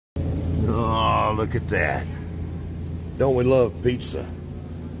look at that. Don't we love pizza?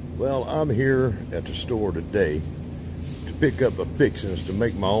 Well, I'm here at the store today to pick up a fixings to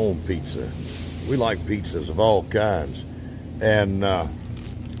make my own pizza. We like pizzas of all kinds. And I'm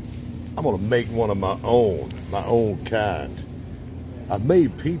going to make one of my own kind. I've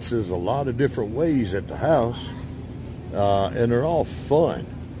made pizzas a lot of different ways at the house, and they're all fun.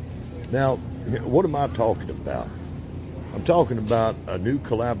 Now, what am I talking about? I'm talking about a new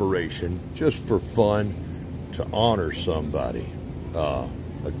collaboration just for fun to honor somebody, a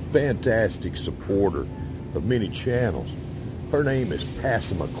fantastic supporter of many channels. Her name is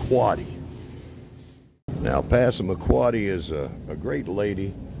Pizzamaquoddy. Now, Pizzamaquoddy is a great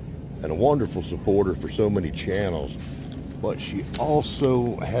lady and a wonderful supporter for so many channels, but she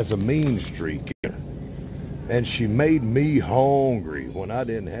also has a mean streak in her. And she made me hungry when I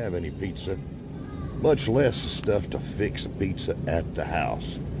didn't have any pizza, much less the stuff to fix a pizza at the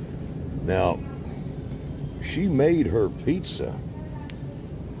house. Now, she made her pizza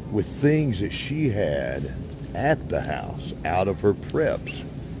with things that she had at the house out of her preps.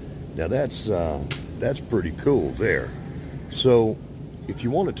 Now that's pretty cool there. So if you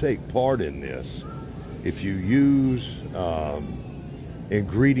want to take part in this, if you use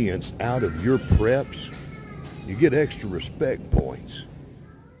ingredients out of your preps, you get extra respect points.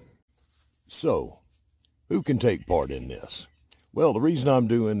 So who can take part in this? Well, the reason I'm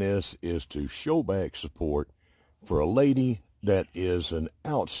doing this is to show back support for a lady that is an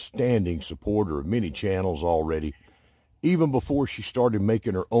outstanding supporter of many channels already, even before she started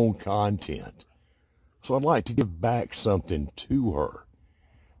making her own content. So I'd like to give back something to her.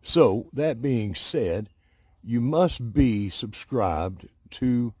 So that being said, you must be subscribed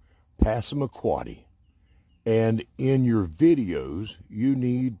to Pizzamaquoddy. And in your videos, you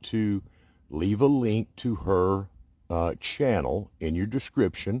need to leave a link to her channel in your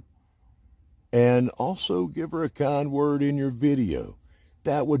description, and also give her a kind word in your video.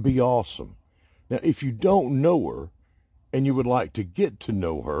 That would be awesome. Now, if you don't know her and you would like to get to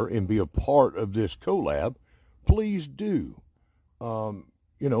know her and be a part of this collab, please do.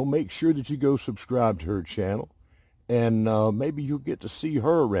 Make sure that you go subscribe to her channel, and maybe you'll get to see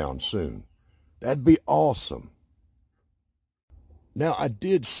her around soon. That'd be awesome. Now, I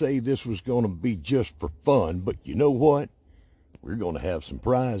did say this was going to be just for fun, but you know what? We're going to have some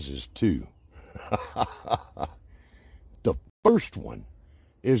prizes too. The first one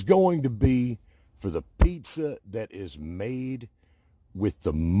is going to be for the pizza that is made with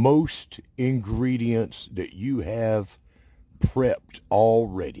the most ingredients that you have prepped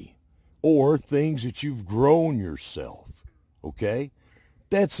already, or things that you've grown yourself. Okay?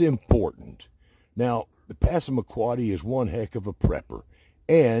 That's important. Now, the Pizzamaquoddy is one heck of a prepper,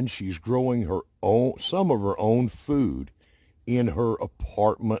 and she's growing some of her own food in her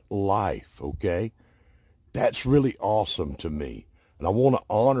apartment life, okay? That's really awesome to me, and I want to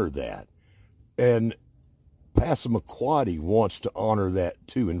honor that. And Pizzamaquoddy wants to honor that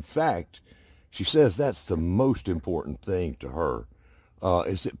too. In fact, she says that's the most important thing to her,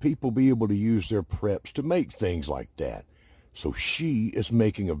 is that people be able to use their preps to make things like that. So she is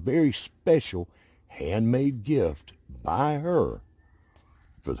making a very special handmade gift by her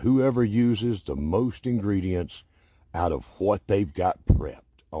for whoever uses the most ingredients out of what they've got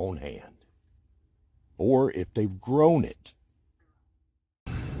prepped on hand, or if they've grown it.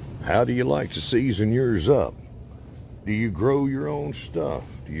 How do you like to season yours up? Do you grow your own stuff?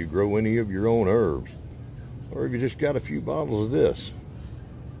 Do you grow any of your own herbs? Or have you just got a few bottles of this?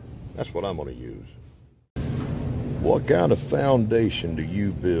 That's what I'm going to use. What kind of foundation do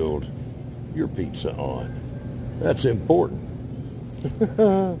you build your pizza on? That's important.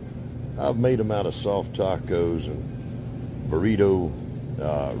 I've made them out of soft tacos and burrito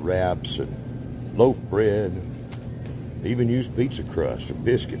wraps and loaf bread, even used pizza crust or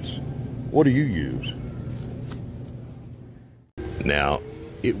biscuits. What do you use? Now,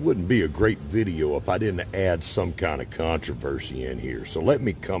 it wouldn't be a great video if I didn't add some kind of controversy in here. So let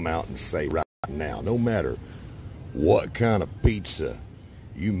me come out and say right now, no matter what kind of pizza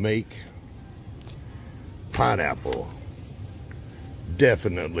you make, pineapple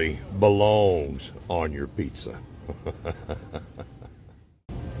definitely belongs on your pizza.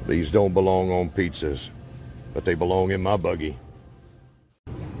 These don't belong on pizzas, but they belong in my buggy.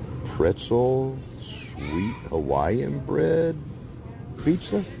 Pretzel, sweet Hawaiian bread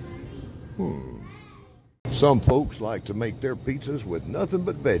pizza? Some folks like to make their pizzas with nothing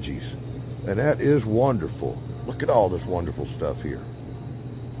but veggies, and that is wonderful. Look at all this wonderful stuff here.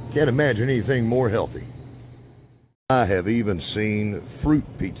 Can't imagine anything more healthy. I have even seen fruit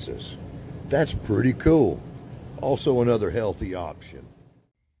pizzas. That's pretty cool. Also another healthy option.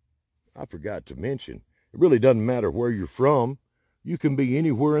 I forgot to mention, it really doesn't matter where you're from. You can be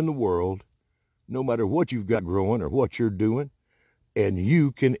anywhere in the world, no matter what you've got growing or what you're doing, and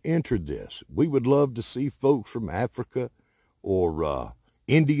you can enter this. We would love to see folks from Africa or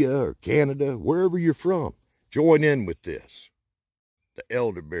India or Canada, wherever you're from, join in with this. The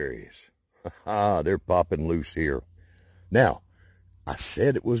elderberries, they're popping loose here. Now, I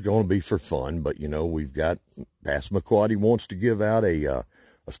said it was going to be for fun, but, you know, we've got Pizzamaquoddy wants to give out a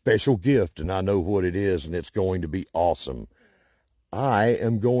special gift, and I know what it is, and it's going to be awesome. I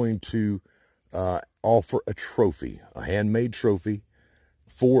am going to offer a trophy, a handmade trophy,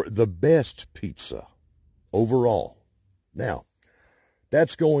 for the best pizza overall. Now,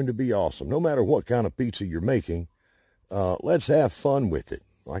 that's going to be awesome. No matter what kind of pizza you're making, let's have fun with it.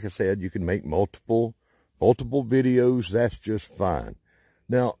 Like I said, you can make multiple videos. That's just fine.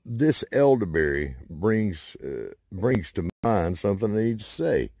 Now, this elderberry brings to mind something I need to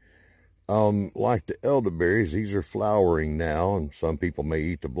say. Like the elderberries, these are flowering now, and some people may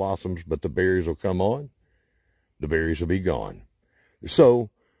eat the blossoms, but the berries will come on. The berries will be gone. So,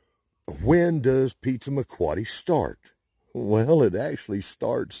 when does Pizzamaquoddy start? Well, it actually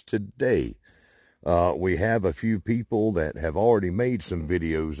starts today. We have a few people that have already made some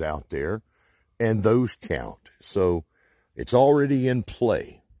videos out there, and those count. So it's already in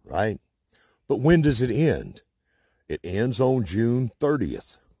play, right? But when does it end? It ends on June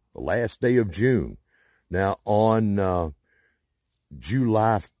 30th, the last day of June. Now, on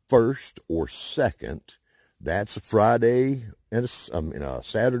July 1st or 2nd, that's a Friday and a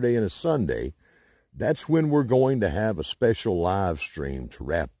Saturday and a Sunday. That's when we're going to have a special live stream to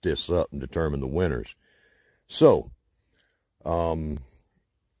wrap this up and determine the winners. So, we're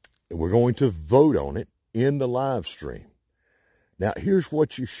going to vote on it in the live stream. Now, here's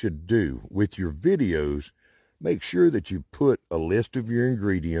what you should do with your videos. Make sure that you put a list of your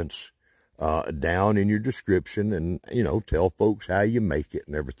ingredients down in your description, and, you know, tell folks how you make it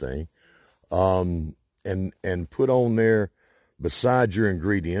and everything. And put on there, beside your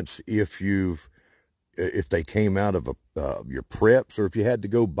ingredients, if they came out of your preps, or if you had to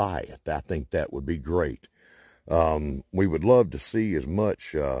go buy it. I think that would be great. We would love to see as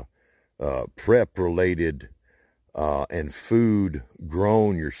much prep-related and food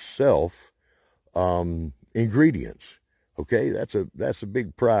grown yourself ingredients. Okay, that's a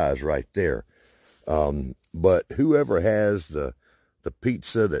big prize right there. But whoever has the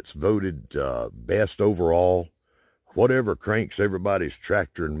pizza that's voted best overall, whatever cranks everybody's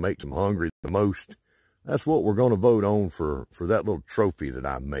tractor and makes them hungry the most, that's what we're going to vote on for that little trophy that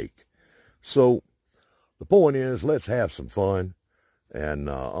I make. So the point is, let's have some fun and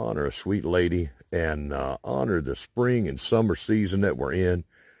honor a sweet lady, and honor the spring and summer season that we're in,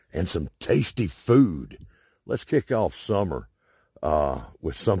 and some tasty food. Let's kick off summer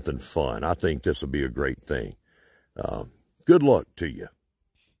with something fun. I think this will be a great thing. Good luck to you.